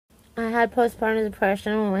I had postpartum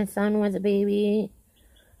depression when my son was a baby.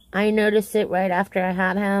 I noticed it right after I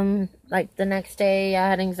had him. Like the next day, I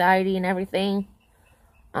had anxiety and everything.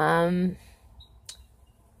 Um,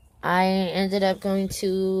 I ended up going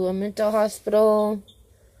to a mental hospital.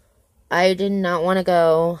 I did not want to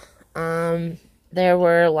go. There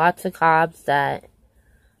were lots of cops that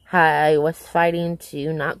I was fighting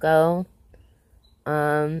to not go.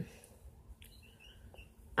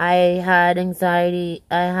 I had anxiety.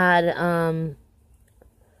 I had,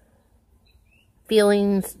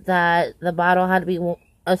 feelings that the bottle had to be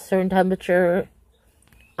a certain temperature.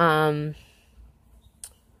 I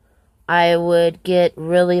would get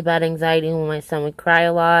really bad anxiety when my son would cry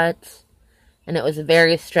a lot. And it was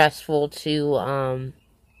very stressful to,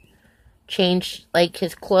 change, like,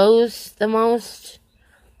 his clothes the most.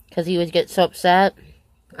 Because he would get so upset.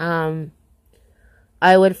 I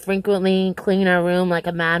would frequently clean our room like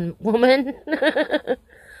a mad woman.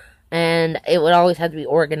 And it would always have to be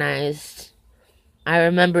organized. I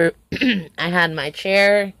remember I had my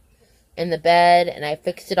chair in the bed and I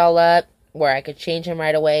fixed it all up where I could change him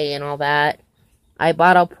right away and all that. I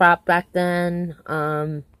bought a prop back then.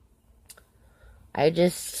 I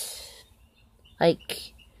just,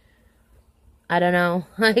 like, I don't know,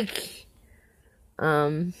 like,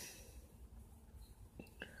 I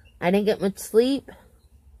didn't get much sleep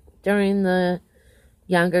during the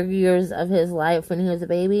younger years of his life when he was a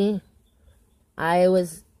baby. I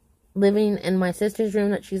was living in my sister's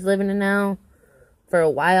room that she's living in now. For a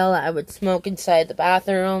while, I would smoke inside the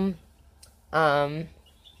bathroom. And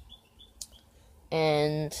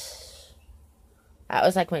that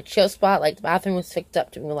was like my chill spot. Like the bathroom was fixed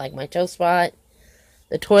up to be like my chill spot.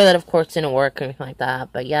 The toilet, of course, didn't work or anything like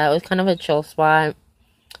that. But yeah, it was kind of a chill spot.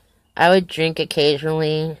 I would drink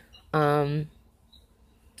occasionally. And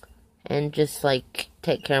just like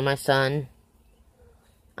take care of my son.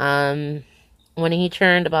 When he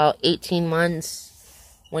turned about 18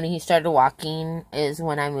 months, when he started walking, is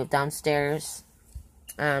when I moved downstairs.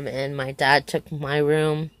 And my dad took my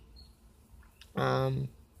room.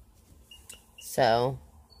 So,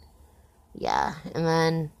 yeah. And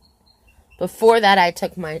then, before that, I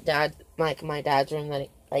took my dad's room,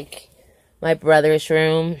 like, my brother's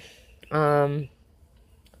room.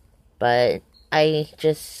 But I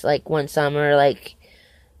just, like, one summer, like,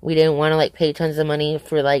 we didn't want to, like, pay tons of money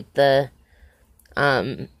for, like, the,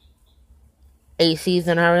 ACs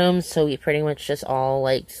in our rooms, so we pretty much just all,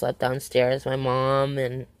 like, slept downstairs. My mom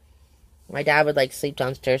and my dad would, like, sleep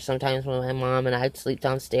downstairs sometimes with my mom, and I'd sleep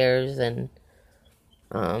downstairs, and,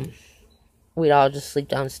 we'd all just sleep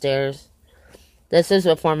downstairs. This is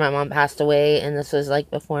before my mom passed away, and this was, like,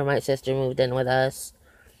 before my sister moved in with us.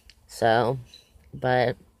 So,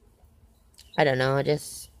 but I don't know, it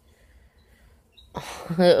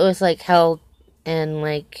was, like, hell, and,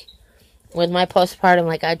 like, with my postpartum,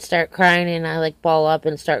 like, I'd start crying, and I, like, ball up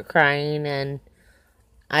and start crying, and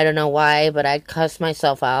I don't know why, but I'd cuss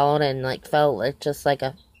myself out, and, like, felt like it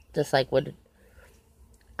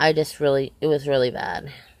was really bad.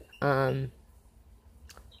 I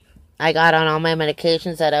got on all my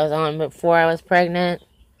medications that I was on before I was pregnant,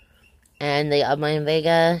 and they upped my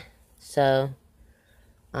Invega, so,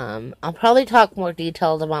 I'll probably talk more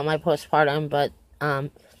detailed about my postpartum, but,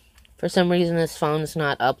 for some reason this phone's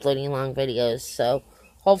not uploading long videos, so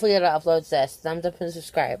hopefully it uploads this. Thumbs up and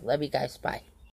subscribe. Love you guys. Bye.